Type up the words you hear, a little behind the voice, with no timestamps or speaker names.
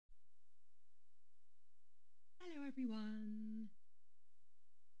everyone.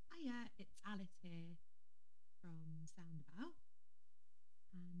 Hiya, it's Alice here from Soundabout,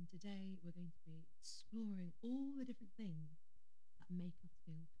 and today we're going to be exploring all the different things that make us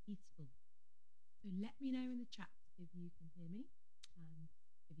feel peaceful. So let me know in the chat if you can hear me and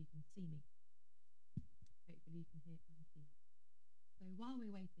if you can see me. Hopefully you can hear and see me. So while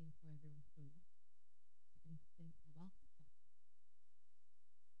we're waiting for everyone to join us, we're going to sing a welcome song.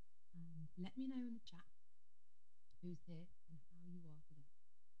 And let me know in the chat who's here and how you are today.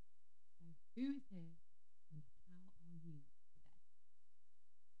 So who is here and how are you today?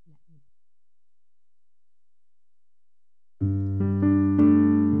 Let me know.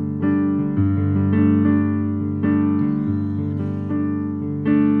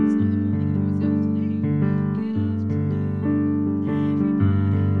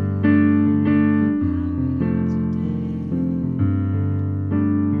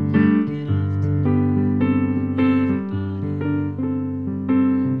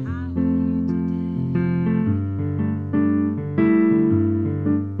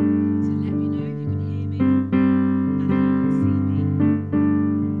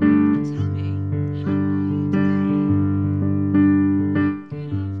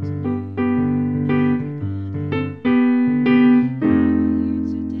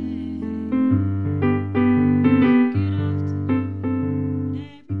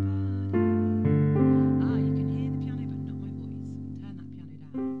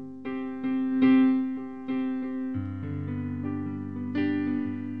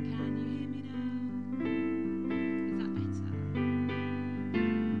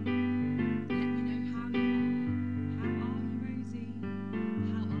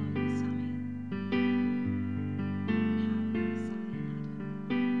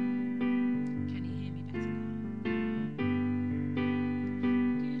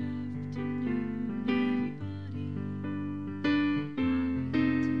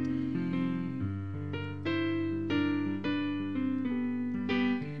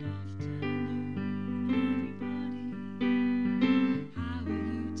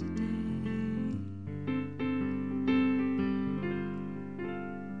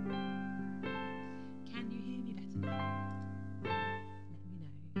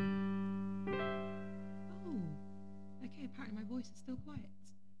 Apparently my voice is still quiet.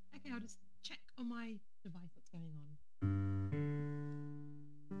 Okay, I'll just check on my device what's going on.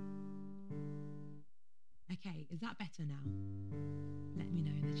 Okay, is that better now? Let me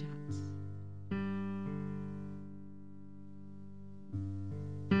know in the chat.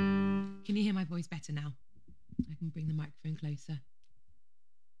 Can you hear my voice better now? I can bring the microphone closer.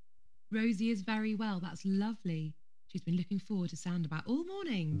 Rosie is very well. That's lovely. She's been looking forward to Soundabout all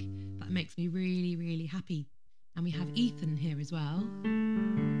morning. That makes me really, really happy. And we have Ethan here as well.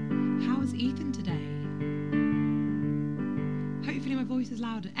 How is Ethan today? Hopefully my voice is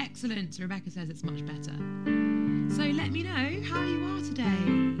louder. Excellent. Rebecca says it's much better. So let me know how you are today.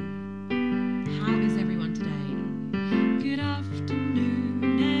 How is everyone today? Good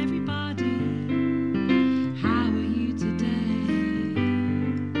afternoon, everybody. How are you today?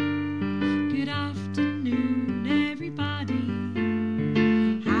 Good afternoon, everybody.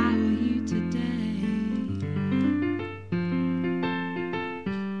 How are you today?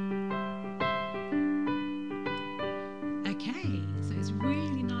 Okay, so it's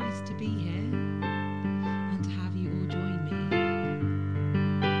really nice to be here and to have you all join me.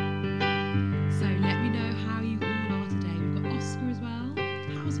 So let me know how you all are today. We've got Oscar as well.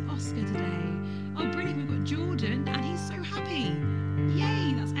 How's Oscar today? Oh, brilliant. We've got Jordan and he's so happy.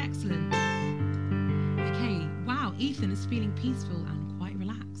 Yay, that's excellent. Okay, wow, Ethan is feeling peaceful and quite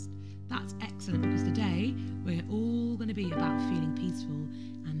relaxed. That's excellent because today we're all going to be about feeling peaceful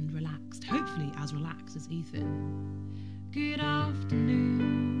and relaxed. Hopefully as relaxed as Ethan. Good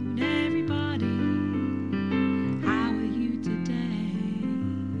afternoon, everybody. How are you today?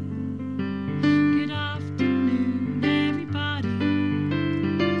 Good afternoon, everybody.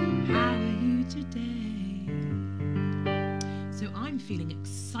 How are you today? So I'm feeling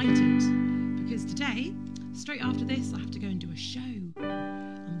excited because today, straight after this, I have to go and do a show.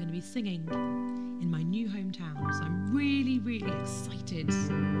 I'm going to be singing in my new hometown, so I'm really, really excited.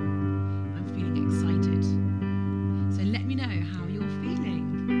 I'm feeling excited. So let me know how you're feeling.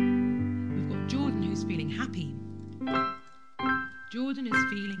 We've got Jordan who's feeling happy. Jordan is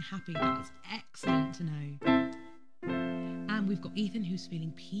feeling happy. That is excellent to know. And we've got Ethan who's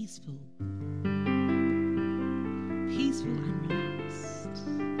feeling peaceful. Peaceful and relaxed.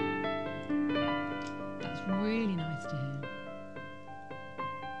 That's really nice to hear.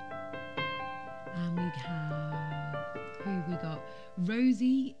 And we have, who have we got?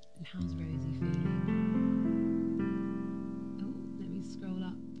 Rosie. How's Rosie feeling?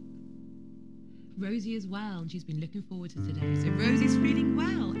 Rosie as well, and she's been looking forward to today. So Rosie's feeling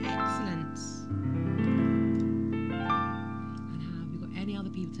well. Excellent. And have you got any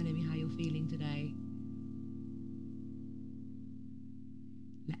other people telling me how you're feeling today?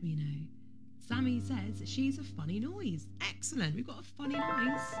 Let me know. Sammy says she's a funny noise. Excellent. We've got a funny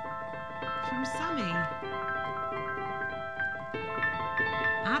noise from Sammy.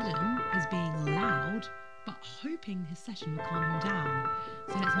 Adam is being loud, but hoping his session will calm him down.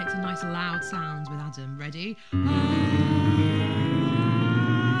 So let's make some nice loud sounds with Adam. Ready?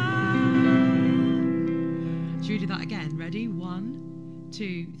 Should we do that again? Ready? 1,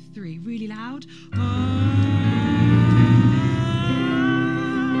 2, 3. Really loud.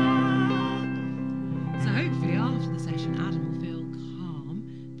 So hopefully after the session, Adam will feel calm,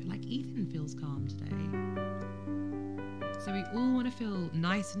 a bit like Ethan feels calm today. So we all want to feel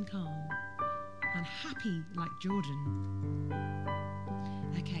nice and calm and happy like Jordan.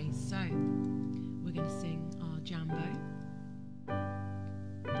 Okay, so we're going to sing our Jambo.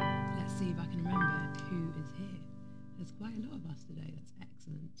 Let's see if I can remember who is here. There's quite a lot of us today. That's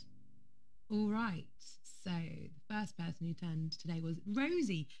excellent. All right, so the first person who turned today was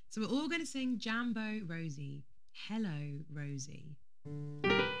Rosie. So we're all going to sing Jambo Rosie. Hello, Rosie.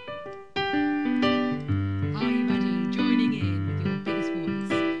 Are you ready? Joining in with your biggest voice.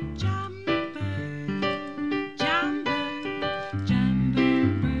 Jambo, Jambo, Jambo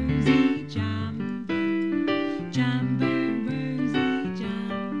Rosie, Jambo, Jambo Rosie,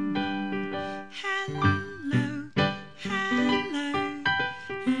 Jambo. Hello, hello,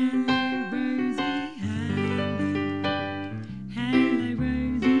 hello Rosie, hello, hello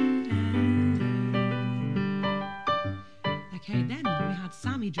Rosie, hello. Okay, then we had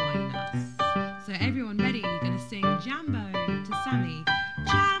Sammy join us. So everyone ready? Gonna sing Jambo to Sammy.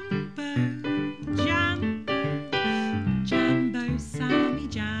 Jambo, Jambo, Jambo, Sammy,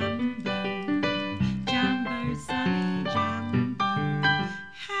 Jambo, Jambo, Sammy, Jambo.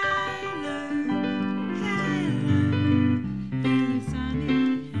 Hello, hello, hello, Sammy,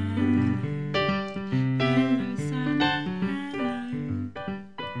 hello, hello, Sammy, hello.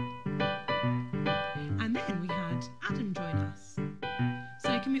 And then we had Adam join us. So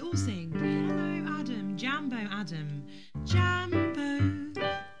can we all sing? Hello, Adam. Jambo, Adam. Jambo,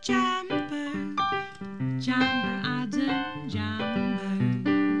 Jambo, Jambo, Adam. Jambo,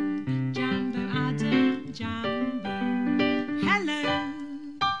 Jambo, Adam. Jambo. Hello,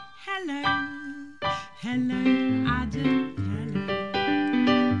 hello, hello, Adam. Hello,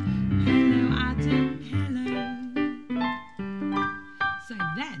 hello, Adam. Hello. So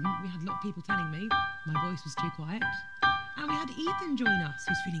then we had a lot of people telling me my voice was too quiet. And we had Ethan join us,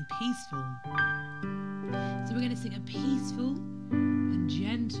 who's feeling peaceful. So we're going to sing a peaceful and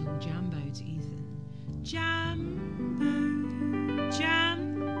gentle Jambo to Ethan. Jambo,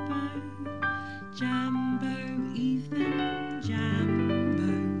 Jambo, Jambo, Ethan,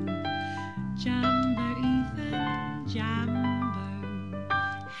 Jambo, Jambo, Ethan, Jambo.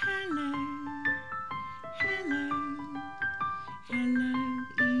 Hello, hello, hello,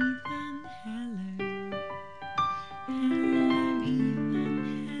 Ethan, hello. Hello, Ethan,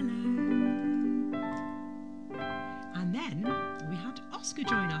 hello. And then we had Oscar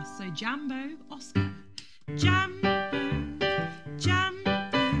join us. So Jambo, Oscar. Jambo, Jambo,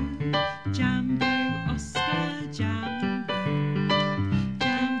 Jambo, Oscar, Jambo.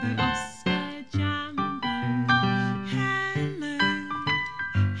 Jambo, Oscar, Jambo. Hello,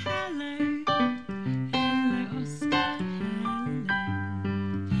 hello, hello, Oscar, hello.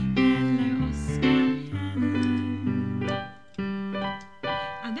 Hello, Oscar, hello.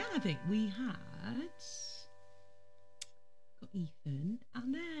 And then I think we had got Ethan, and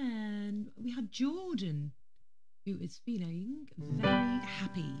then we had Jordan, who is feeling very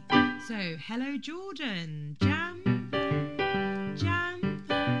happy. So hello, Jordan. Jambo, Jambo,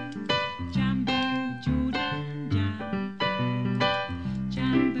 Jambo, Jordan, Jambo,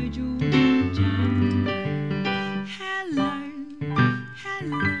 Jambo, Jordan, Jambo. Hello,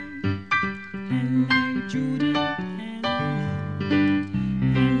 hello, hello, Jordan, hello,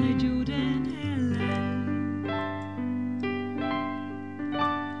 hello, Jordan, hello.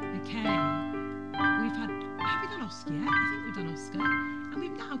 Okay, we've had, have we done Oscar yet? I think we've done Oscar. And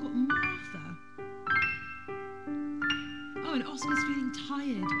we've now got Martha. Oh, and Oscar's feeling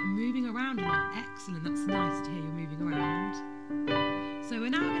tired but moving around a lot. Excellent, that's nice to hear you're moving around. So we're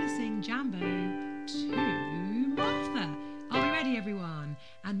now going to sing Jambo to Martha. Are we ready, everyone?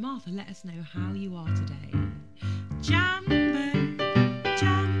 And Martha, let us know how you are today. Jambo,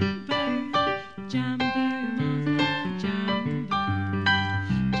 Jambo, Jambo, Martha, Jambo,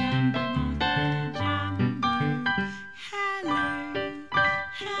 Jambo, Martha, Jambo. Hello,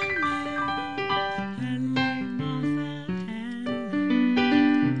 hello,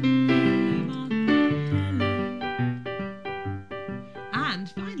 And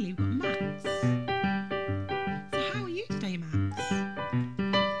finally, we've got Max. So how are you today, Max?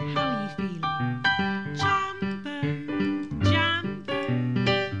 How are you feeling? Jambo, Jambo,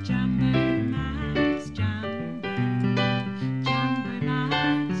 Jambo, Max, Jambo, Jambo,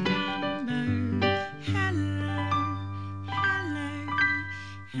 Max, Jambo. Hello, hello,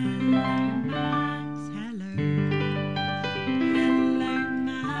 hello, Max, hello. Hello,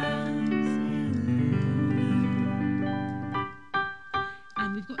 Max, hello. And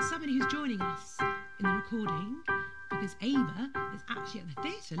we've got somebody who's joining us in the recording because Ava is actually at the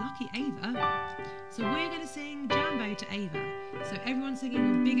theatre. Lucky Ava. So we're going to sing Jambo to Ava. So everyone's singing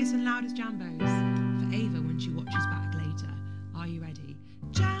your biggest and loudest Jambos for Ava when she watches back later. Are you ready?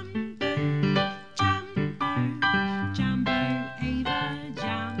 Jambo, Jambo, Jambo, Ava,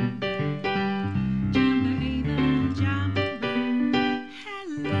 Jambo. Jambo, Ava, Jambo.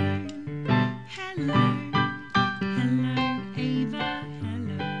 Hello, hello, hello, Ava,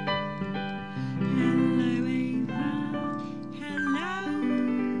 hello. Hello, Ava, hello.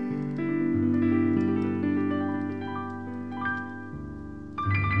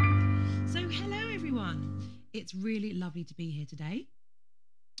 So hello everyone. It's really lovely to be here today.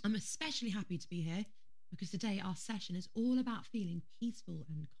 I'm especially happy to be here because today our session is all about feeling peaceful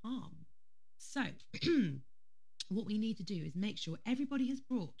and calm. So what we need to do is make sure everybody has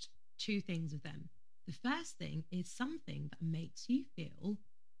brought two things with them. The first thing is something that makes you feel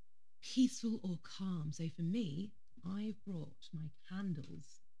peaceful or calm. So for me, I've brought my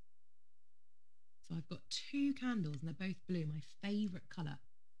candles. So I've got two candles and they're both blue, my favourite colour.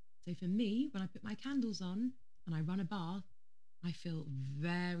 So for me, when I put my candles on and I run a bath, I feel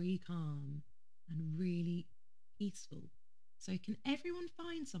very calm and really peaceful. So can everyone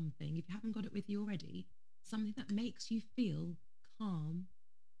find something, if you haven't got it with you already, something that makes you feel calm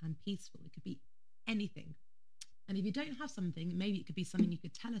and peaceful? It could be anything. And if you don't have something, maybe it could be something you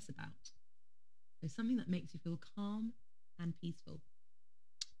could tell us about. So something that makes you feel calm and peaceful.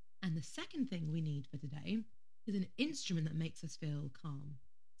 And the second thing we need for today is an instrument that makes us feel calm.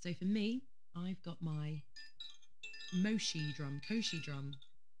 So for me, I've got my Koshi drum.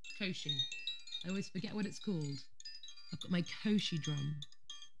 Koshi. I always forget what it's called. I've got my Koshi drum.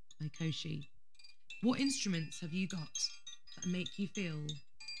 My Koshi. What instruments have you got that make you feel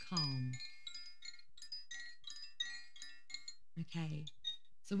calm? Okay,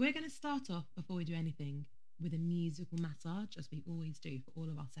 so we're going to start off, before we do anything, with a musical massage, as we always do for all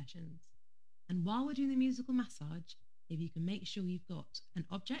of our sessions. And while we're doing the musical massage, if you can make sure you've got an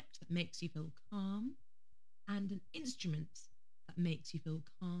object that makes you feel calm and an instrument that makes you feel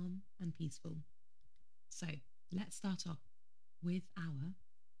calm and peaceful. So let's start off with our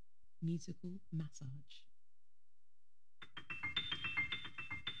musical massage.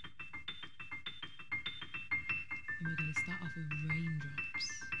 And we're going to start off with raindrops.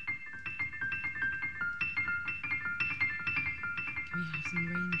 Can we have some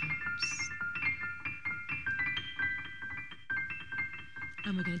raindrops?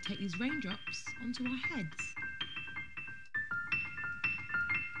 And we're going to take these raindrops onto our heads.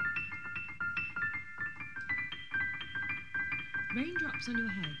 Raindrops on your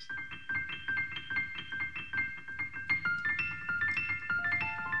head.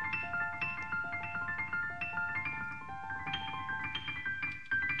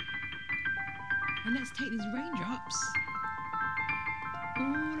 And let's take these raindrops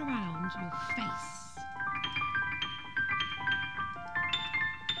all around your face.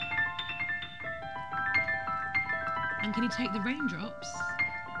 And can you take the raindrops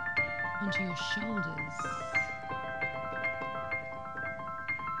onto your shoulders?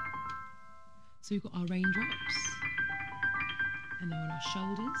 So we've got our raindrops, and they're on our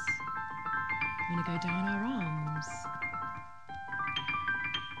shoulders. We're going to go down our arms.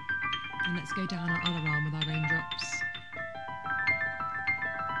 And let's go down our other arm with our raindrops.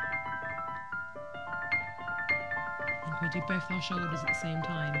 And can we do both our shoulders at the same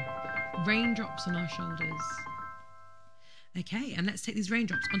time? Raindrops on our shoulders. Okay, and let's take these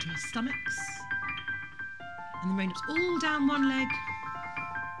raindrops onto our stomachs. And the raindrops all down one leg.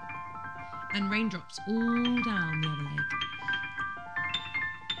 And raindrops all down the other leg.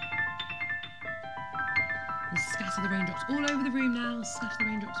 And scatter the raindrops all over the room now. Scatter the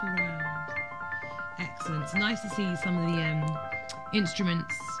raindrops all around. Excellent. It's nice to see some of the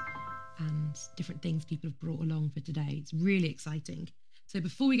instruments and different things people have brought along for today. It's really exciting. So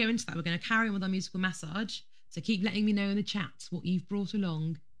before we go into that, we're going to carry on with our musical massage. So keep letting me know in the chat what you've brought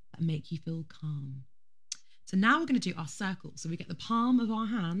along that make you feel calm. So now we're going to do our circles. So we get the palm of our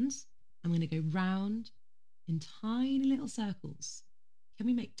hands and we're going to go round in tiny little circles. Can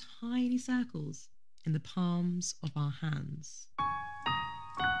we make tiny circles in the palms of our hands?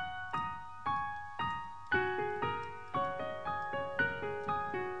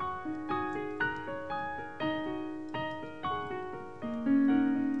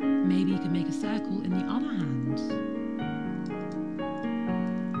 Maybe you can make a circle in the other hand.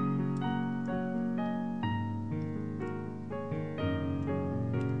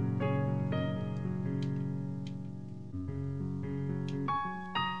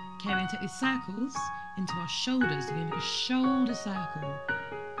 Okay, we're going to take these circles into our shoulders. We're going to make a shoulder circle.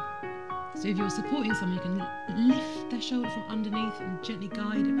 So if you're supporting someone, you can lift their shoulder from underneath and gently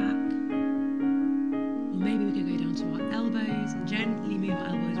guide it back. Or maybe we could go down to our elbows and gently move our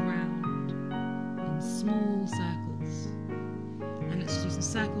elbows around in small circles. And let's do some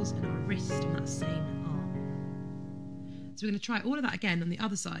circles in our wrist on that same arm. So we're going to try all of that again on the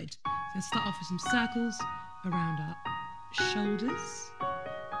other side. So we're going to start off with some circles around our shoulders.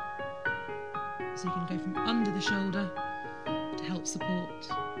 So you can go from under the shoulder to help support.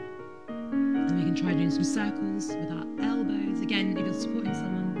 And we can try doing some circles with our elbows. Again, if you're supporting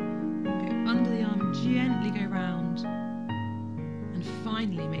someone, you can go under the arm and gently go round. And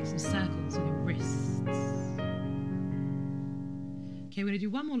finally make some circles with your wrists. Okay, we're going to do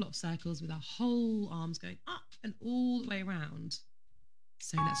one more lot of circles with our whole arms going up and all the way around.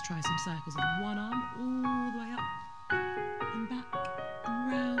 So let's try some circles with one arm all the way up and back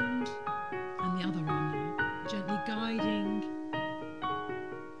and round. And the other arm now, gently guiding.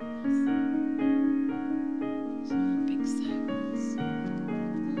 Some big circles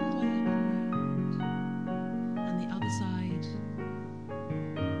all the way up and round. And the other side.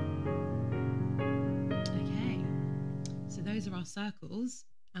 Okay, so those are our circles,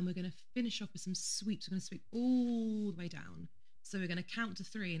 and we're going to finish off with some sweeps. We're going to sweep all the way down. So we're going to count to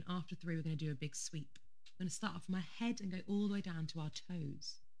 3, and after 3 we're going to do a big sweep. I'm going to start off my head and go all the way down to our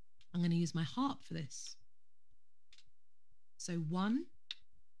toes. I'm going to use my harp for this. So 1,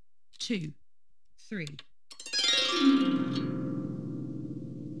 2, 3.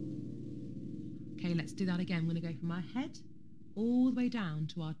 Okay, let's do that again. I'm going to go from my head all the way down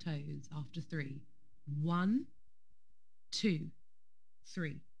to our toes after 3. 1, 2,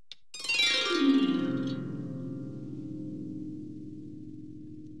 3.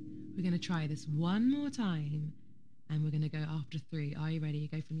 We're going to try this one more time. And we're going to go after 3. Are you ready? You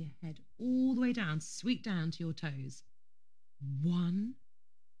go from your head all the way down, sweep down to your toes. 1,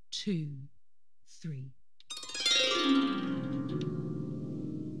 2, 3.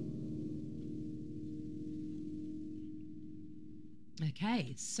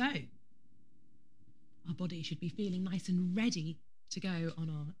 Okay, so our body should be feeling nice and ready to go on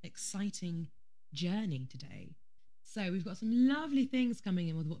our exciting journey today. So we've got some lovely things coming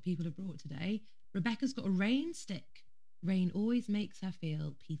in with what people have brought today. Rebecca's got a rain stick. Rain always makes her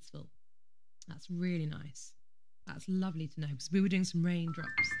feel peaceful. That's really nice. That's lovely to know, because we were doing some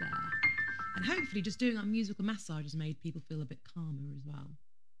raindrops there. And hopefully just doing our musical massage has made people feel a bit calmer as well.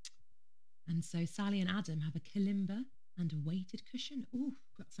 And so Sally and Adam have a kalimba and a weighted cushion. Ooh,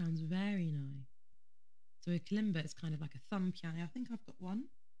 that sounds very nice. So a kalimba is kind of like a thumb piano. I think I've got one.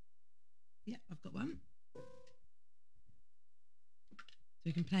 Yeah, I've got one. So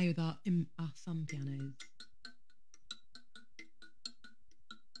we can play with our thumb pianos.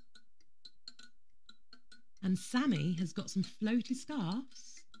 And Sammy has got some floaty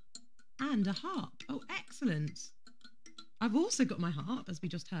scarves and a harp. Oh, excellent. I've also got my harp, as we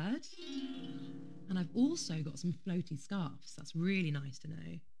just heard. And I've also got some floaty scarves. That's really nice to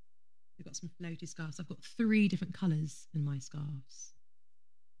know. We've got some floaty scarves. I've got 3 different colours in my scarves.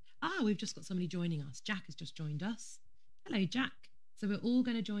 Ah, we've just got somebody joining us. Jack has just joined us. Hello, Jack. So we're all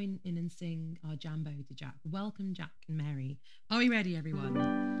going to join in and sing our Jambo to Jack. Welcome, Jack and Mary. Are we ready, everyone?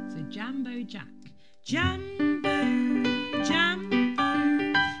 So Jambo Jack. Jambo, Jambo,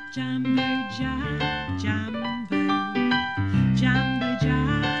 Jambo Jack, Jambo, Jambo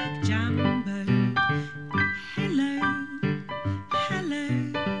Jack, Jambo. Hello, hello,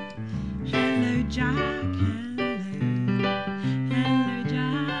 hello Jack, hello, hello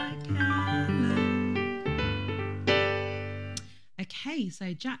Jack, hello. Okay,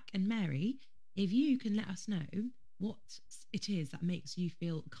 so Jack and Mary, if you can let us know what it is that makes you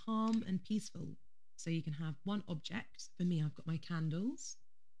feel calm and peaceful. So you can have one object. For me, I've got my candles.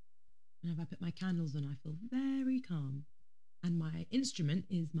 And if I put my candles on, I feel very calm. And my instrument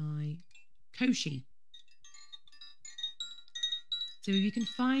is my koshi. So if you can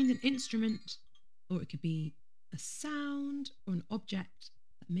find an instrument, or it could be a sound or an object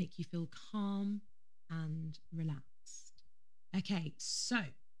that make you feel calm and relaxed. Okay, so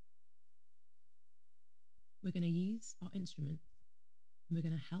we're going to use our instrument. We're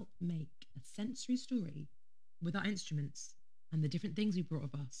going to help make a sensory story with our instruments and the different things we brought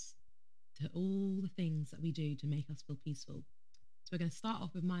with us to all the things that we do to make us feel peaceful. So we're going to start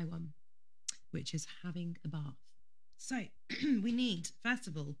off with my one, which is having a bath. So we need, first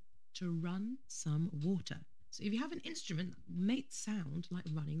of all, to run some water. So if you have an instrument that makes sound like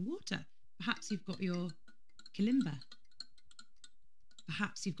running water, perhaps you've got your kalimba,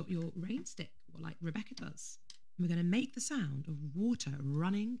 perhaps you've got your rain stick, or like Rebecca does. And we're going to make the sound of water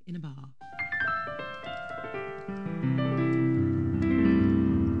running in a bath.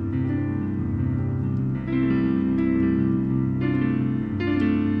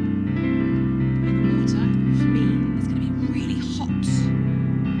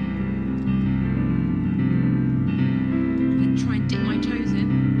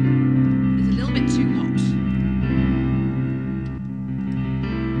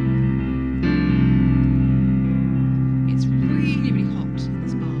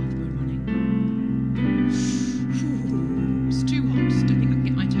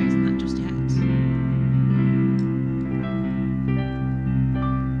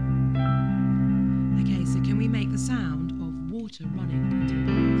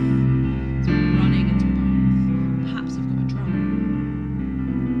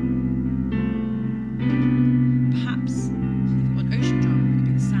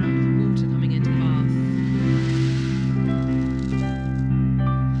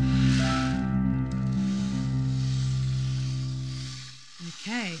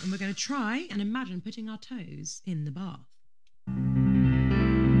 Okay, and we're going to try and imagine putting our toes in the bath. So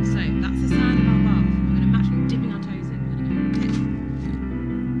that's the sound of our bath. We're going to imagine dipping our toes in. We're going to go dip,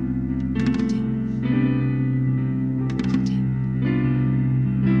 dip, dip, dip, dip.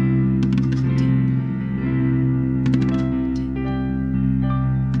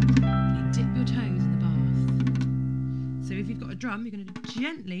 You dip your toes in the bath. So if you've got a drum, you're going to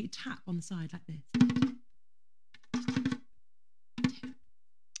gently tap on the side like this.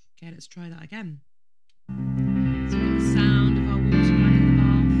 Okay, let's try that again. So we've got the sound of our water running in the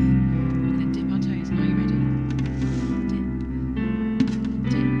bath. We're going to dip our toes. Are you ready? Dip,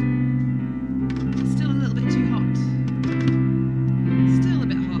 dip. It's still a little bit too hot. Still a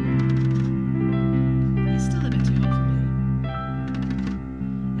bit hot. It's still a bit too hot for me.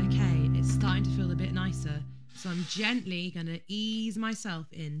 Okay, it's starting to feel a bit nicer. So I'm gently going to ease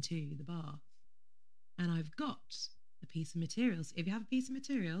myself into the bath. And I've got a piece of material. So if you have a piece of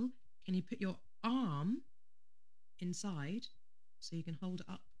material, can you put your arm inside so you can hold it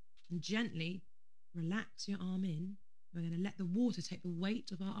up and gently relax your arm in. We're going to let the water take the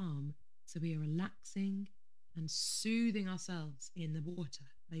weight of our arm. So we are relaxing and soothing ourselves in the water.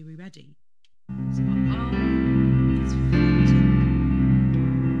 Are we ready? So our arm is floating.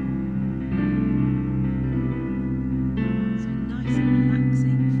 So nice and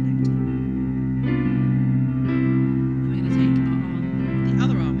relaxing, floating.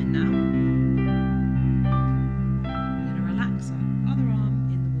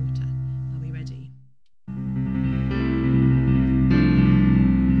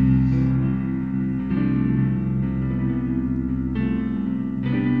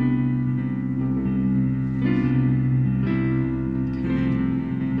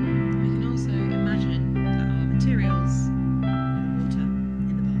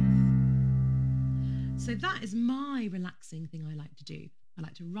 So that is my relaxing thing I like to do. I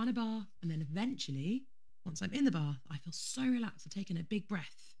like to run a bath, and then eventually, once I'm in the bath, I feel so relaxed. I've taken a big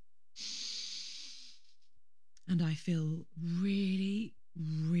breath. And I feel really,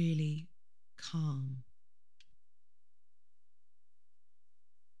 really calm.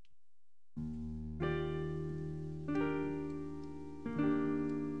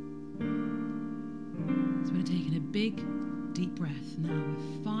 So we're taking a big, deep breath. Now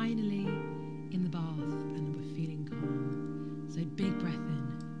we're finally in the bath and we're feeling calm. So big breath in.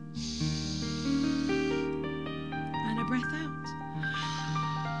 And a breath out.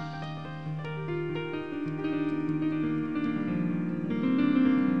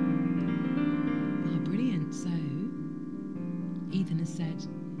 Oh, brilliant. So Ethan has said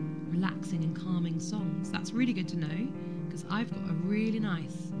relaxing and calming songs. That's really good to know, because I've got a really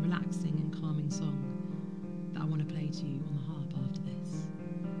nice relaxing and calming song that I want to play to you on the harp after this.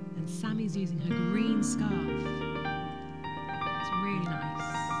 And Sammy's using her green scarf. It's really nice.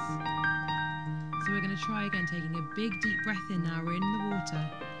 So we're going to try again, taking a big deep breath in now. We're in the water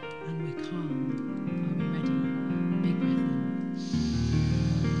and we're calm. Are we ready? Big breath in.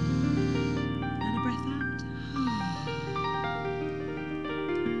 And a breath out.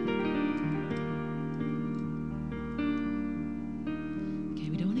 Okay,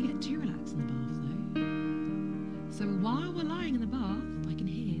 we don't want to get too relaxed in the bath though. So while we're lying in the bath, I can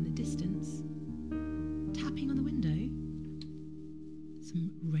hear in the distance, tapping on the window,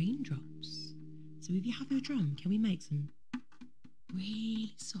 some raindrops. So if you have your drum, can we make some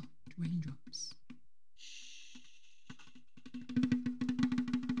really soft raindrops?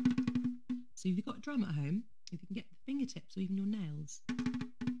 So if you've got a drum at home, if you can get the fingertips or even your nails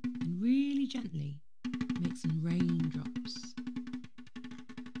and really gently make some raindrops,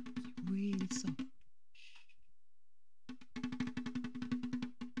 really soft.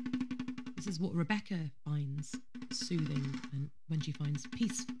 This is what Rebecca finds soothing and when she finds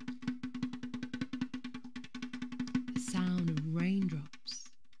peaceful. The sound of raindrops.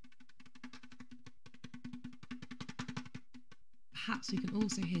 Perhaps we can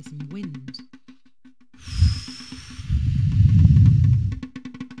also hear some wind.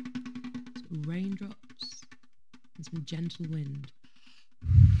 Some raindrops and some gentle wind.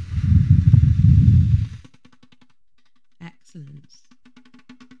 Excellent.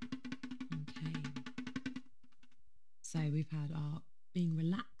 Okay. So we've had our being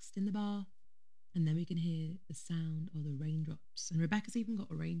relaxed in the bath, and then we can hear the sound of the raindrops. And Rebecca's even got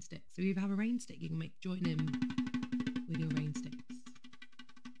a rain stick. So if you have a rain stick, you can join in with your rain sticks.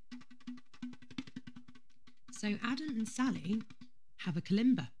 So Adam and Sally have a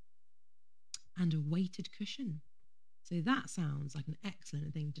kalimba and a weighted cushion. So that sounds like an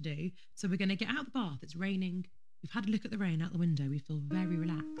excellent thing to do. So we're going to get out of the bath. It's raining. We've had a look at the rain out the window. We feel very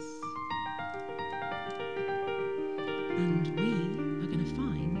relaxed. And we are going to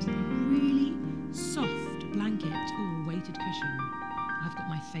find a really soft blanket or weighted cushion. I've got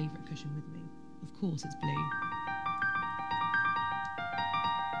my favourite cushion with me. Of course it's blue.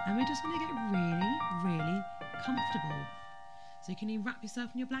 And we're just going to get really, really comfortable. So can you wrap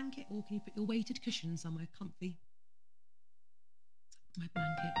yourself in your blanket, or can you put your weighted cushion somewhere comfy? My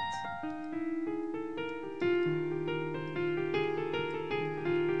blanket.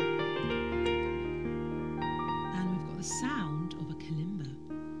 And we've got the sound of a kalimba.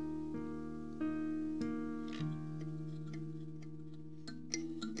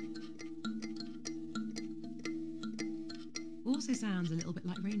 Also sounds a little bit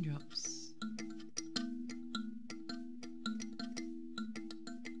like raindrops.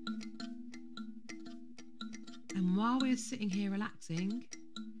 And while we're sitting here relaxing,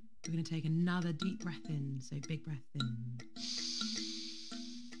 we're going to take another deep breath in. So big breath in.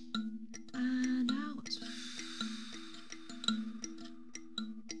 And out.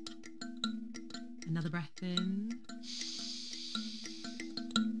 Another breath in.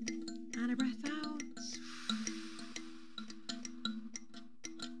 And a breath out.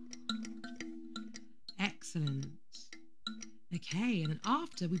 Excellent. Okay, and then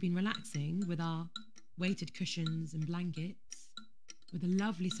after we've been relaxing with our weighted cushions and blankets, with a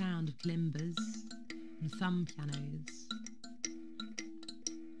lovely sound of kalimbas and thumb pianos,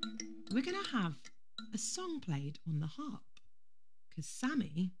 we're going to have a song played on the harp, because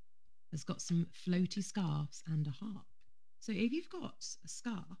Sammy has got some floaty scarves and a harp. So if you've got a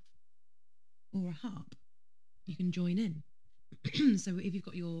scarf or a harp, you can join in. So if you've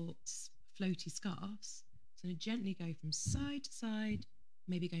got your floaty scarves, so gently go from side to side,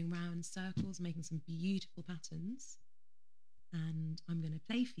 maybe going round in circles, making some beautiful patterns. And I'm going to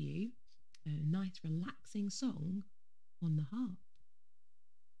play for you a nice relaxing song on the harp.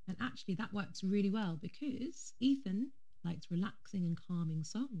 And actually that works really well because Ethan likes relaxing and calming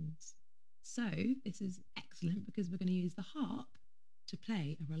songs. So this is excellent because we're going to use the harp to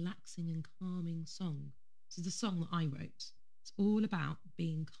play a relaxing and calming song. This is a song that I wrote. It's all about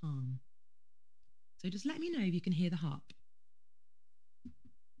being calm. So just let me know if you can hear the harp.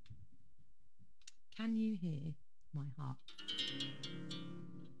 Can you hear my harp?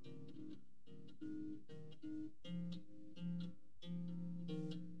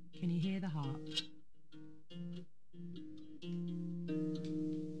 Can you hear the harp?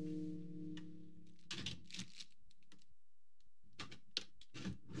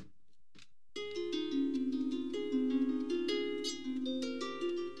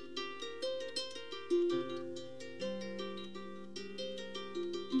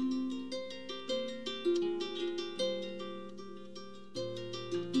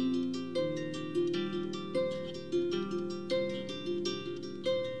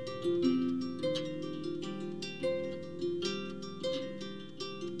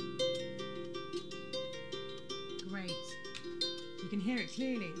 You can hear it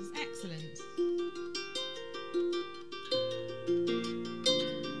clearly. This is excellent.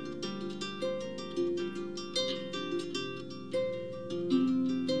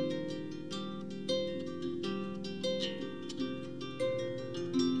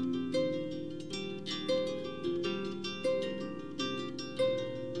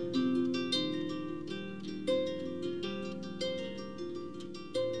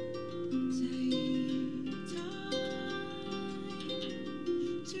 Take time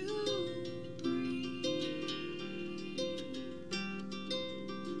to breathe.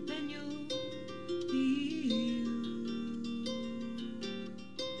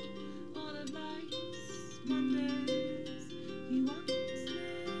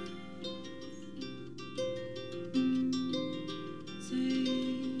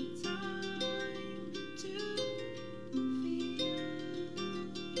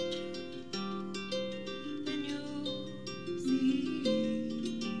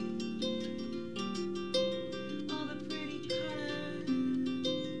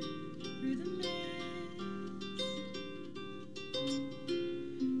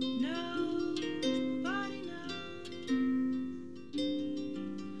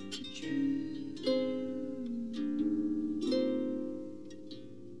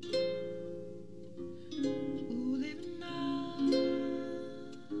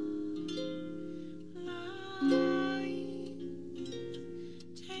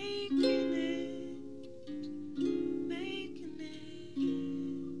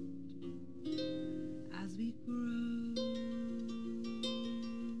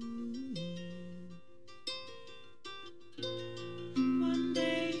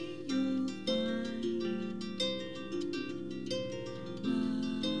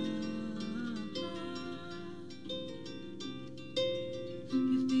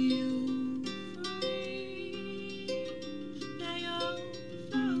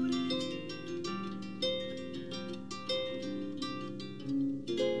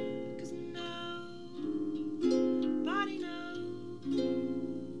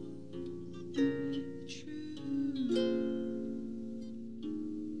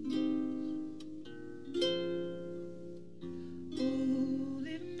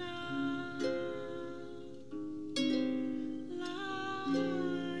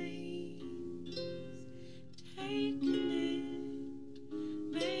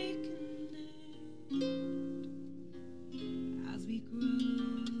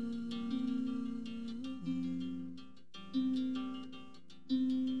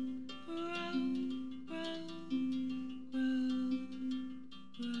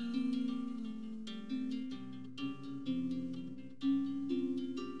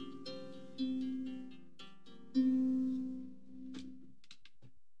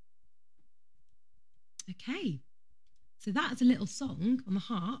 Okay, so that's a little song on the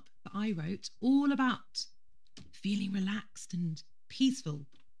harp that I wrote all about feeling relaxed and peaceful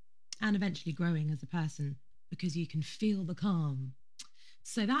and eventually growing as a person because you can feel the calm.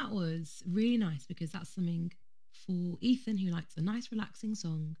 So that was really nice because that's something for Ethan who likes a nice relaxing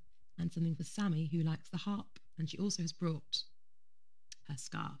song and something for Sammy who likes the harp, and she also has brought her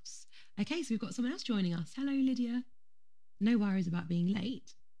scarves. Okay, so we've got someone else joining us. Hello, Lydia. No worries about being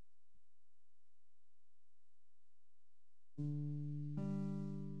late.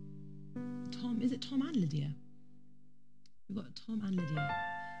 Tom, is it Tom and Lydia? We've got Tom and Lydia.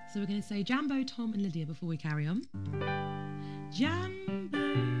 So we're going to say Jambo, Tom and Lydia before we carry on. Jambo,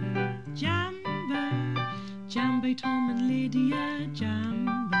 Jambo, Jambo, Tom and Lydia,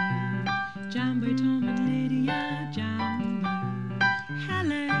 Jambo, Jambo, Tom and Lydia, Jambo.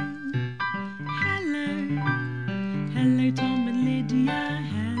 Hello, hello, hello, Tom and Lydia,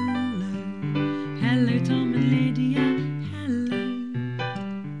 hello, hello, Tom and Lydia, hello.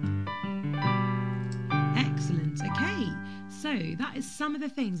 Excellent. Okay, so that is some of the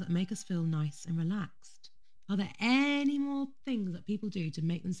things that make us feel nice and relaxed. Are there any more things that people do to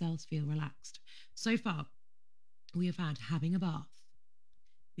make themselves feel relaxed? So far, we have had having a bath.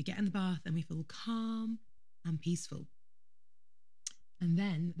 We get in the bath and we feel calm and peaceful. And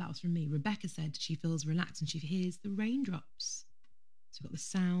then, that was from me, Rebecca said she feels relaxed and she hears the raindrops. So we've got the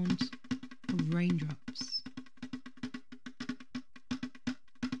sound of raindrops.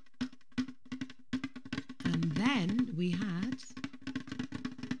 And then we had,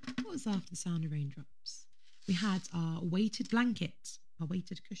 what was after the sound of raindrops? We had our weighted blanket, our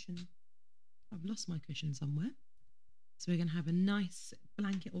weighted cushion. I've lost my cushion somewhere. So we're going to have a nice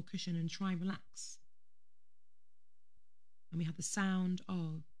blanket or cushion and try and relax. And we had the sound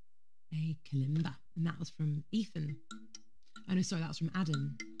of a kalimba. And that was from Ethan. Oh no, sorry, that was from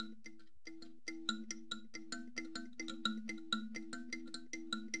Adam.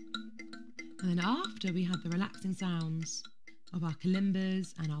 And then after we had the relaxing sounds of our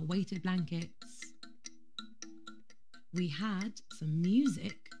kalimbas and our weighted blankets, we had some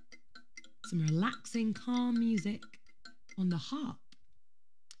music, some relaxing, calm music on the harp.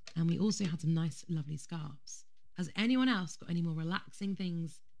 And we also had some nice, lovely scarves. Has anyone else got any more relaxing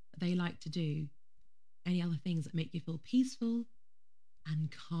things that they like to do? Any other things that make you feel peaceful and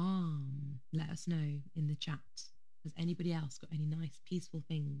calm? Let us know in the chat. Has anybody else got any nice, peaceful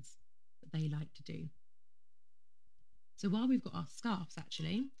things that they like to do? So while we've got our scarves,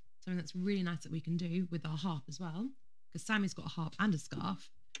 actually, something that's really nice that we can do with our harp as well, because Sammy's got a harp and a scarf,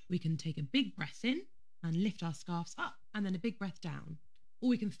 we can take a big breath in and lift our scarves up and then a big breath down. Or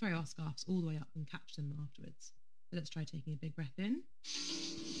we can throw our scarves all the way up and catch them afterwards. So let's try taking a big breath in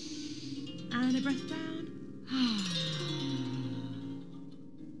and a breath down.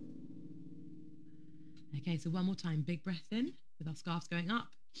 Okay, so one more time, big breath in with our scarves going up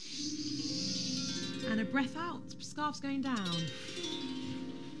and a breath out, scarves going down.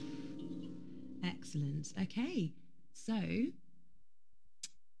 Excellent. Okay, so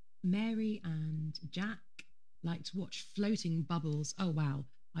Mary and Jack like to watch floating bubbles. Oh, wow.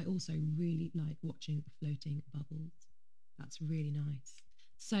 I also really like watching floating bubbles. That's really nice.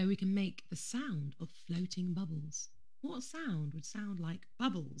 So we can make the sound of floating bubbles. What sound would sound like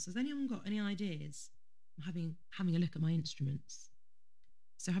bubbles? Has anyone got any ideas? I'm having a look at my instruments.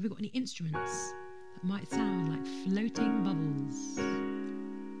 So have we got any instruments that might sound like floating bubbles?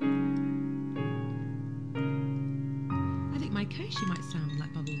 I think my koshi might sound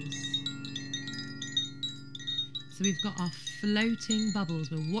like bubbles. So we've got our floating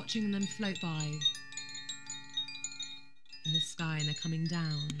bubbles. We're watching them float by in the sky and they're coming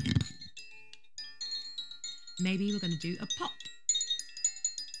down. Maybe we're going to do a pop.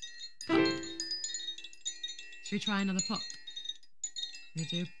 Pop. Should we try another pop? We're going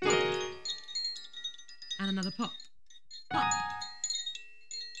to do a pop. And another pop. Pop.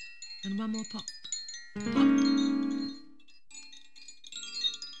 And one more pop. Pop.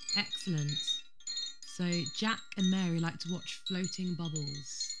 Excellent. So Jack and Mary like to watch floating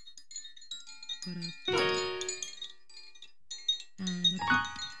bubbles. Got a pop. And a pop.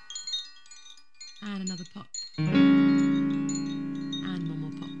 And another pop. And one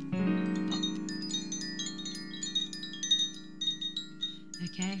more pop. Pop.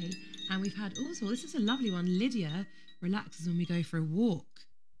 Okay, and we've had also, this is a lovely one, Lydia relaxes when we go for a walk.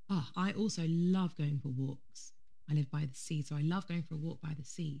 Oh, I also love going for walks. I live by the sea, so I love going for a walk by the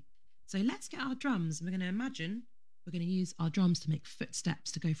sea. So let's get our drums and we're going to imagine we're going to use our drums to make footsteps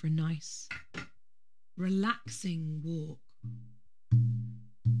to go for a nice, relaxing walk.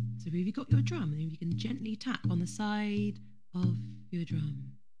 So if you've got your drum, then you can gently tap on the side of your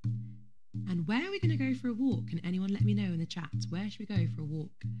drum. And where are we going to go for a walk? Can anyone let me know in the chat? Where should we go for a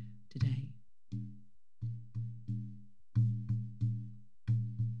walk today?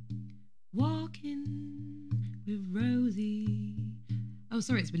 Walking with Rosie. Oh,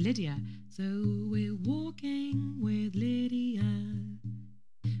 sorry, it's with Lydia. So we're walking with Lydia.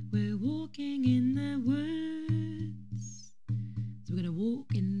 We're walking in the woods. So we're going to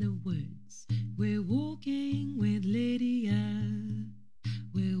walk in the woods. We're walking with Lydia.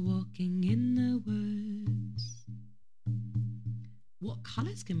 We're walking in the woods. What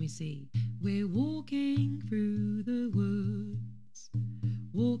colours can we see? We're walking through the woods.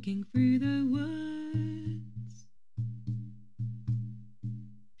 Walking through the woods.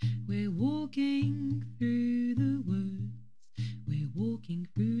 We're walking through the woods. We're walking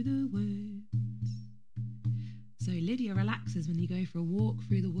through the woods. So Lydia relaxes when you go for a walk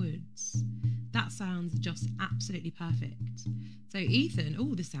through the woods. That sounds just absolutely perfect. So Ethan,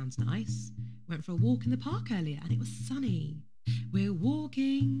 oh, this sounds nice. Went for a walk in the park earlier and it was sunny. We're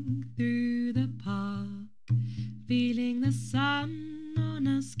walking through the park, feeling the sun on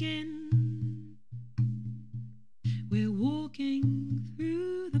our skin. We're walking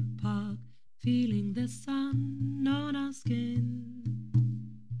through the park, feeling the sun on our skin.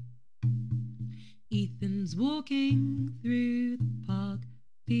 Ethan's walking through the park,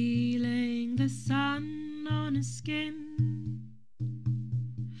 feeling the sun on his skin.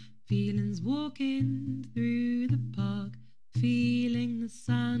 Phelan's walking through the park, feeling the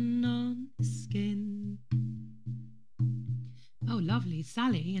sun on his skin. Oh, lovely.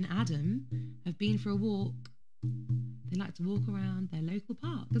 Sally and Adam have been for a walk. They like to walk around their local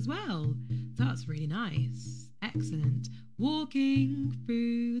park as well. So that's really nice. Excellent. Walking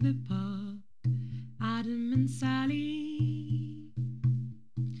through the park, Adam and Sally.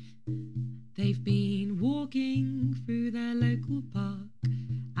 They've been walking through their local park,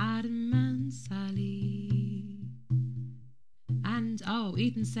 Adam and Sally. And, oh,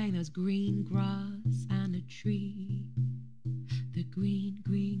 Ethan's saying there's green grass and a tree. The green,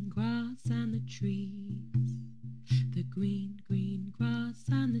 green grass and the trees. The green, green grass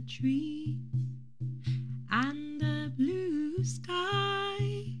and the trees. And the blue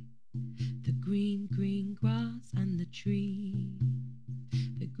sky. The green, green grass and the trees.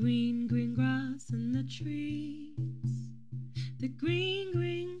 The green, green grass and the trees. The green,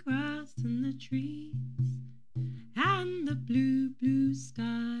 green grass and the trees. And the blue, blue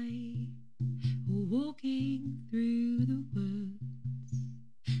sky. Walking through the woods,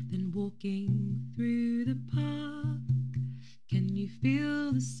 then walking through the park. Can you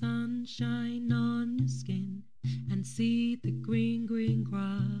feel the sunshine on your skin and see the green, green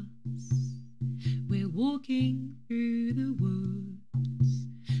grass? We're walking through the woods,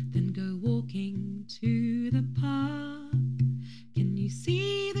 then go walking to the park. Can you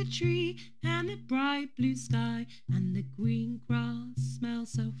see the tree and the bright blue sky and the green grass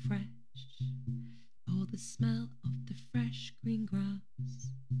smells so fresh? Oh, the smell of the fresh green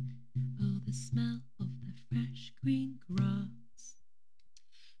grass. Oh, the smell of the fresh green grass.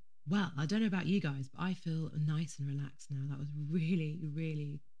 Well, I don't know about you guys, but I feel nice and relaxed now. That was really,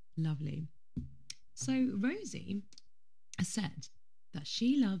 really lovely. So Rosie has said that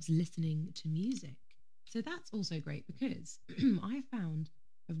she loves listening to music. So that's also great because I found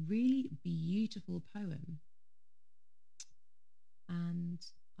a really beautiful poem. And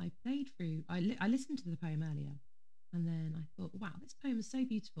I played through, I listened to the poem earlier, and then I thought, wow, this poem is so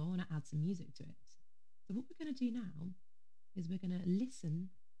beautiful, I want to add some music to it. So what we're going to do now is we're going to listen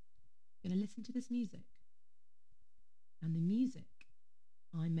to this music. And the music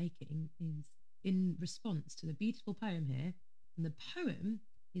I'm making is in response to the beautiful poem here. And the poem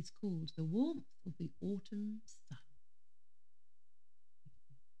is called The Warmth of the Autumn Sun.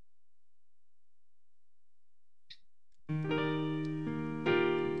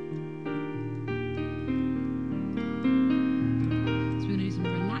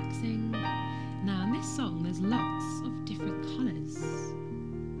 Lots of different colours.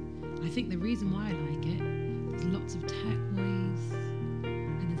 I think the reason why I like it is lots of turquoise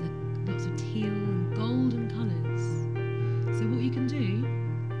and there's lots of teal and golden colours. So what you can do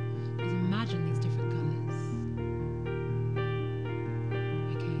is imagine these different colours.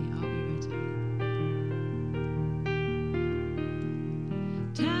 Okay, are we ready?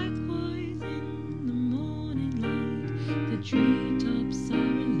 Turquoise in the morning light, the treetops are alive.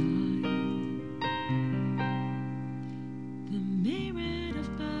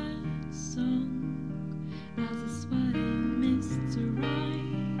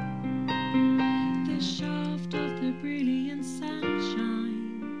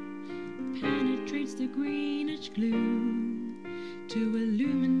 Glue to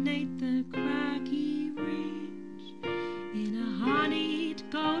illuminate the crowd.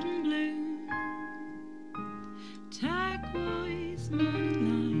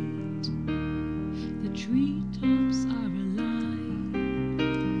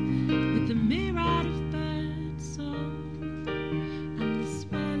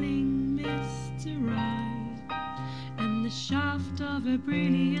 a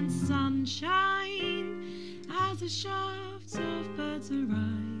brilliant sunshine as the shafts of birds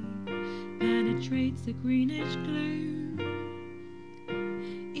arrive, penetrates the greenish gloom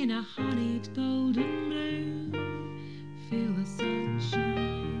in a honeyed golden blue. Feel the sunshine.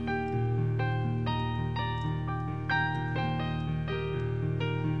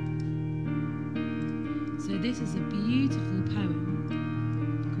 So this is a beautiful poem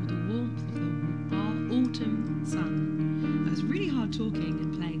called The Warmth of the Autumn Sun. It's really hard talking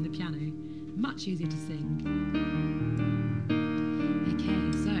and playing the piano, much easier to sing.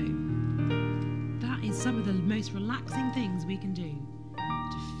 Okay, so that is some of the most relaxing things we can do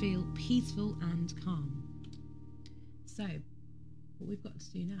to feel peaceful and calm. So what we've got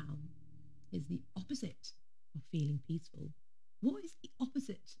to do now is the opposite of feeling peaceful. What is the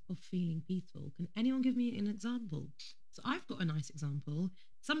opposite of feeling peaceful? Can anyone give me an example? So I've got a nice example.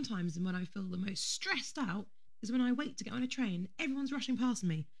 Sometimes when I feel the most stressed out is when I wait to get on a train, everyone's rushing past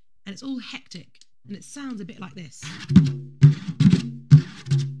me and it's all hectic and it sounds a bit like this.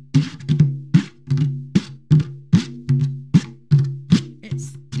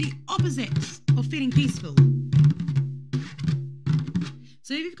 It's the opposite of feeling peaceful.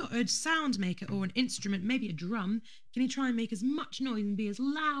 So if you've got a sound maker or an instrument, maybe a drum, can you try and make as much noise and be as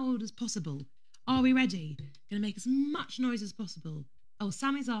loud as possible? Are we ready? Going to make as much noise as possible. Oh,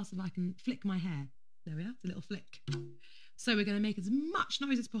 Sammy's asked if I can flick my hair. There we are, it's a little flick. So we're going to make as much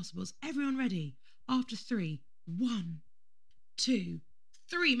noise as possible. Is everyone ready? After 3, 1, 2,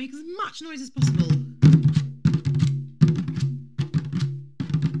 3. Make as much noise as possible.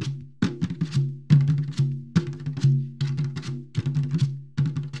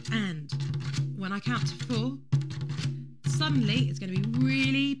 When I count to 4, suddenly it's going to be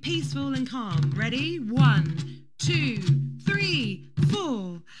really peaceful and calm. Ready? 1, 2, 3,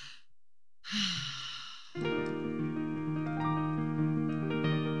 4.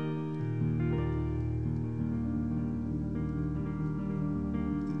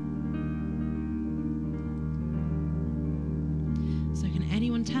 So can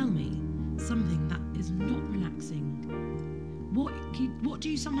anyone tell me something that is not relaxing? What do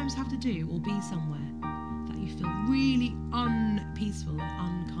you sometimes have to do or be somewhere that you feel really unpeaceful and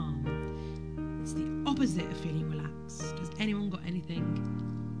uncalm? It's the opposite of feeling relaxed. Has anyone got anything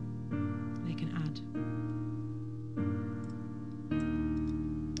they can add?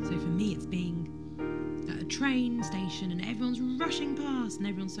 So for me, it's being at a train station and everyone's rushing past and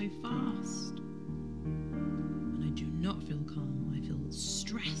everyone's so fast. And I do not feel calm. I feel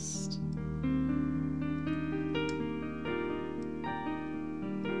stressed.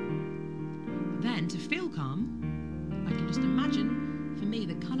 Then to feel calm, I can just imagine, for me,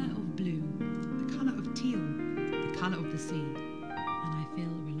 the colour of blue, the colour of teal, the colour of the sea, and I feel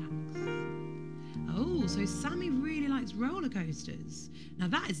relaxed. Oh, so Sammy really likes roller coasters. Now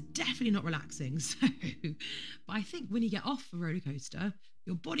that is definitely not relaxing, but I think when you get off a roller coaster,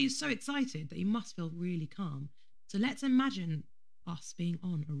 your body is so excited that you must feel really calm. So let's imagine us being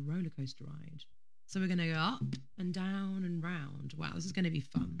on a roller coaster ride. So we're going to go up and down and round. Wow, this is going to be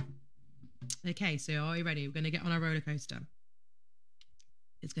fun. Okay, so are you ready? We're going to get on our roller coaster.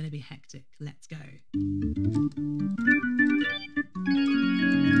 It's going to be hectic. Let's go. I'm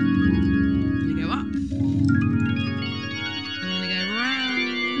going to go up. I'm going to go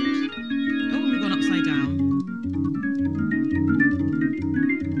round. Oh, we've gone upside down.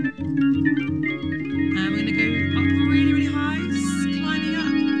 And we're going to go up really, really high, climbing up.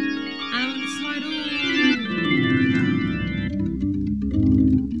 And I'm going to slide all the way down.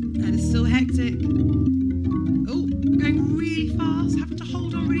 And it's still hectic. Oh, we're going really fast, having to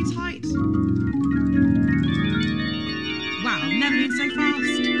hold on really tight. Wow, I've never been so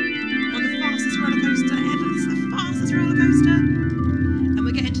fast on the fastest roller coaster ever. This is the fastest roller coaster. And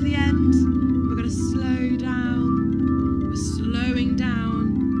we're getting to the end. We're going to slow down. We're slowing down.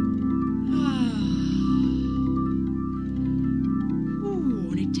 Ooh,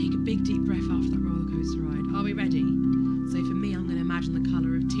 I need to take a big deep breath after that roller coaster ride. Are we ready? So for me, I'm going to imagine the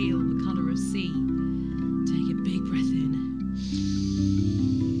colour of teal, the colour of sea. Take a big breath in.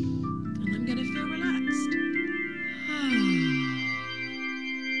 And I'm going to feel relaxed.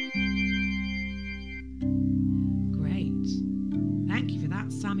 Great. Thank you for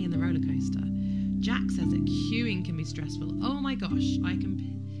that, Sammy and the roller coaster. Jack says that queuing can be stressful. Oh my gosh, I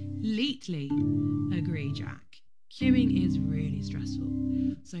completely agree, Jack. Queuing is really stressful.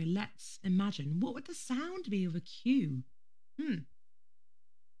 So let's imagine, what would the sound be of a queue?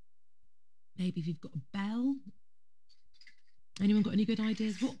 Maybe if you've got a bell. Anyone got any good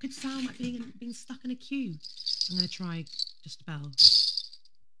ideas? What could sound like being stuck in a queue? I'm going to try just a bell.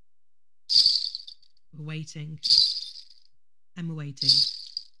 We're waiting. and we're waiting.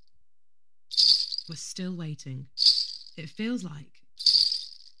 We're still waiting. It feels like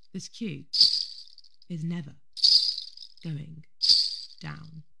this queue is never going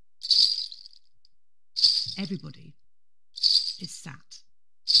down. Everybody is sat,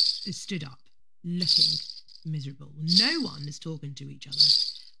 is stood up, looking miserable. No one is talking to each other.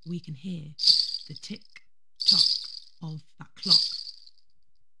 We can hear the tick-tock of that clock.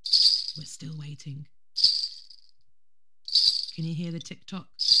 We're still waiting. Can you hear the tick-tock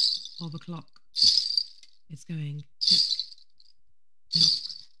of a clock? It's going tick-tock,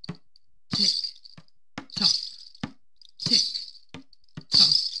 tick-tock,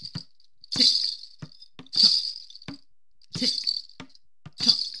 tick-tock, tick-tock,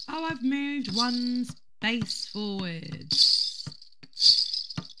 tick-tock. Oh, I've moved one space forward.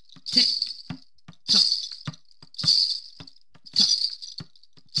 Tick-tock, tock,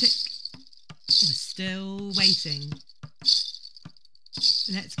 tick. We're still waiting.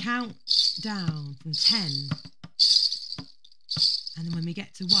 Let's count down from 10. And then when we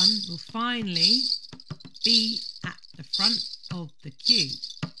get to 1, we'll finally be at the front of the queue.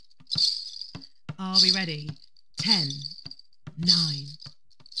 Are we ready? 10, 9,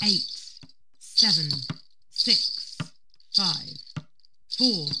 8, 7, 6, 5,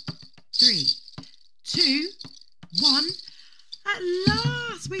 4, 3, 2, 1. At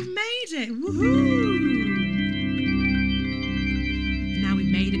last, we've made it. Woohoo! Now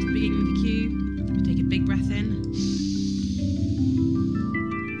we've made it to the beginning of the queue. We take a big breath in.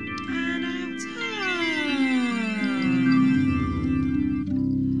 And out.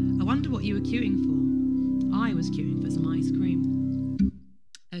 I wonder what you were queuing for. I was queuing for some ice cream.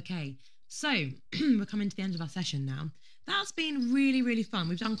 Okay, so we're coming to the end of our session now. That's been really, really fun.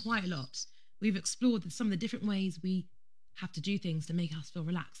 We've done quite a lot. We've explored some of the different ways we have to do things to make us feel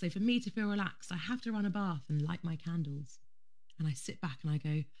relaxed. So for me to feel relaxed, I have to run a bath and light my candles. And I sit back and I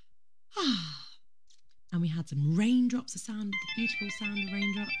go, ah. And we had some raindrops, the beautiful sound of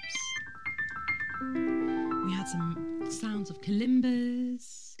raindrops. We had some sounds of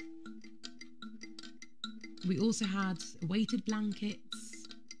kalimbas. We also had weighted blankets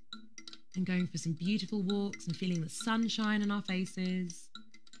and going for some beautiful walks and feeling the sunshine on our faces,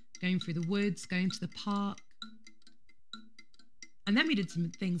 going through the woods, going to the park. And then we did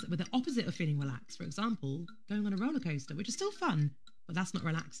some things that were the opposite of feeling relaxed. For example, going on a roller coaster, which is still fun, but that's not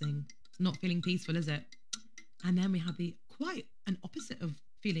relaxing. It's not feeling peaceful, is it? And then we had the quite an opposite of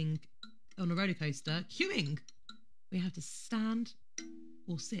feeling on a roller coaster, queuing. We have to stand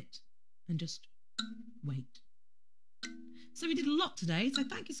or sit and just wait. So we did a lot today. So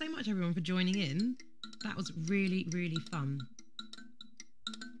thank you so much, everyone, for joining in. That was really, really fun.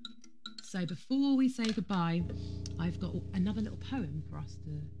 So before we say goodbye, I've got another little poem for us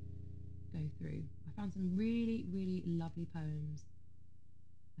to go through. I found some really, really lovely poems.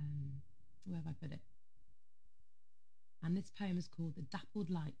 Where have I put it? And this poem is called The Dappled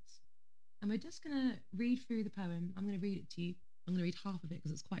Light. And we're just going to read through the poem. I'm going to read it to you. I'm going to read half of it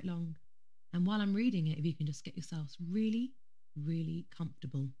because it's quite long. And while I'm reading it, if you can just get yourselves really, really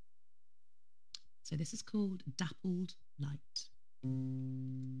comfortable. So this is called Dappled Light.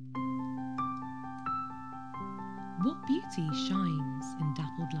 What beauty shines in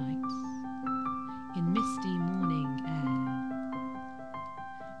dappled light, in misty morning air?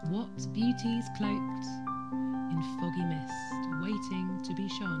 What beauty's cloaked in foggy mist, waiting to be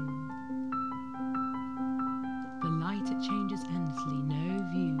shone? The light it changes endlessly, no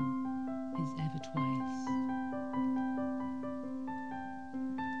view is ever twice.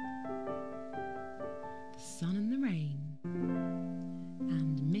 The sun and the rain,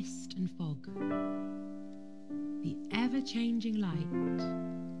 and mist and fog, the ever-changing light.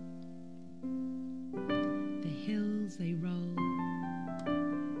 The hills they roll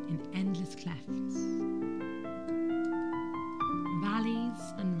in endless clefts,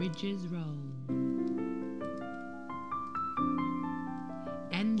 valleys and ridges roll.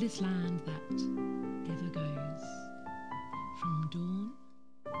 Endless land that ever goes, from dawn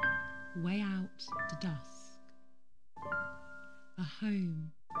way out to dusk. A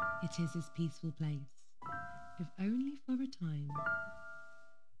home, it is his peaceful place, if only for a time.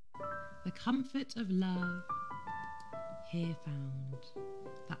 The comfort of love here found,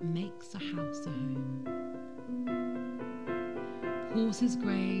 that makes a house a home. Horses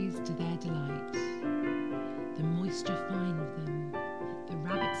graze to their delight, the moisture fine of them, the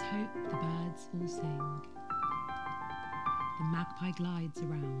rabbits hope the birds will sing. The magpie glides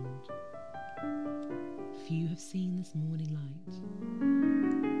around, few have seen this morning light,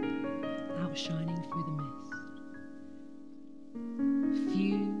 outshining through the mist.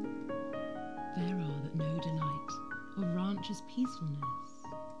 Few there are that know delight, or much as peacefulness.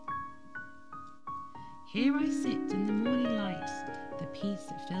 Here I sit in the morning light, the peace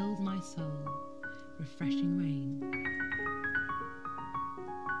that fills my soul, refreshing rain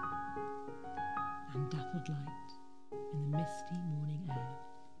and dappled light in the misty morning air.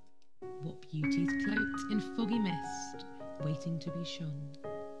 What beauty's cloaked in foggy mist, waiting to be shone.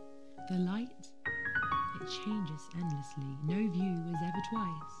 The light, it changes endlessly, no view is ever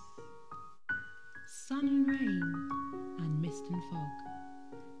twice. Sun and rain, and mist and fog,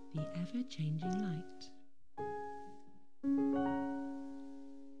 the ever-changing light.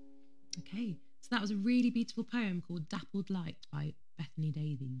 Okay, so that was a really beautiful poem called Dappled Light by Bethany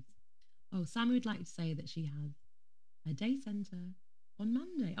Davies. Oh, Sammy would like to say that she has a day centre on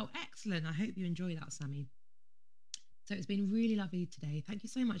Monday. Oh, excellent. I hope you enjoy that, Sammy. So it's been really lovely today. Thank you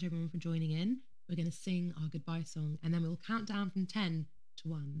so much, everyone, for joining in. We're going to sing our goodbye song, and then we'll count down from 10 to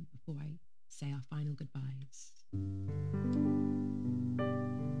 1 before I say our final goodbyes.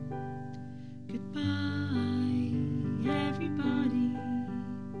 Goodbye, everybody.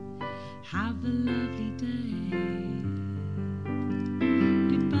 Have a lovely day.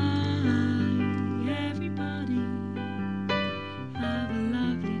 Goodbye, everybody. Have a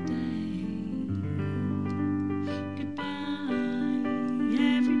lovely day. Goodbye,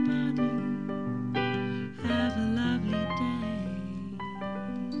 everybody. Have a lovely day.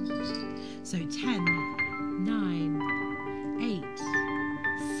 So 10, 9, 8,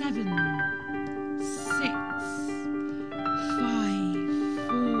 7, 6, 5,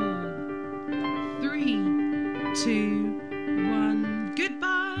 4, 3, 2,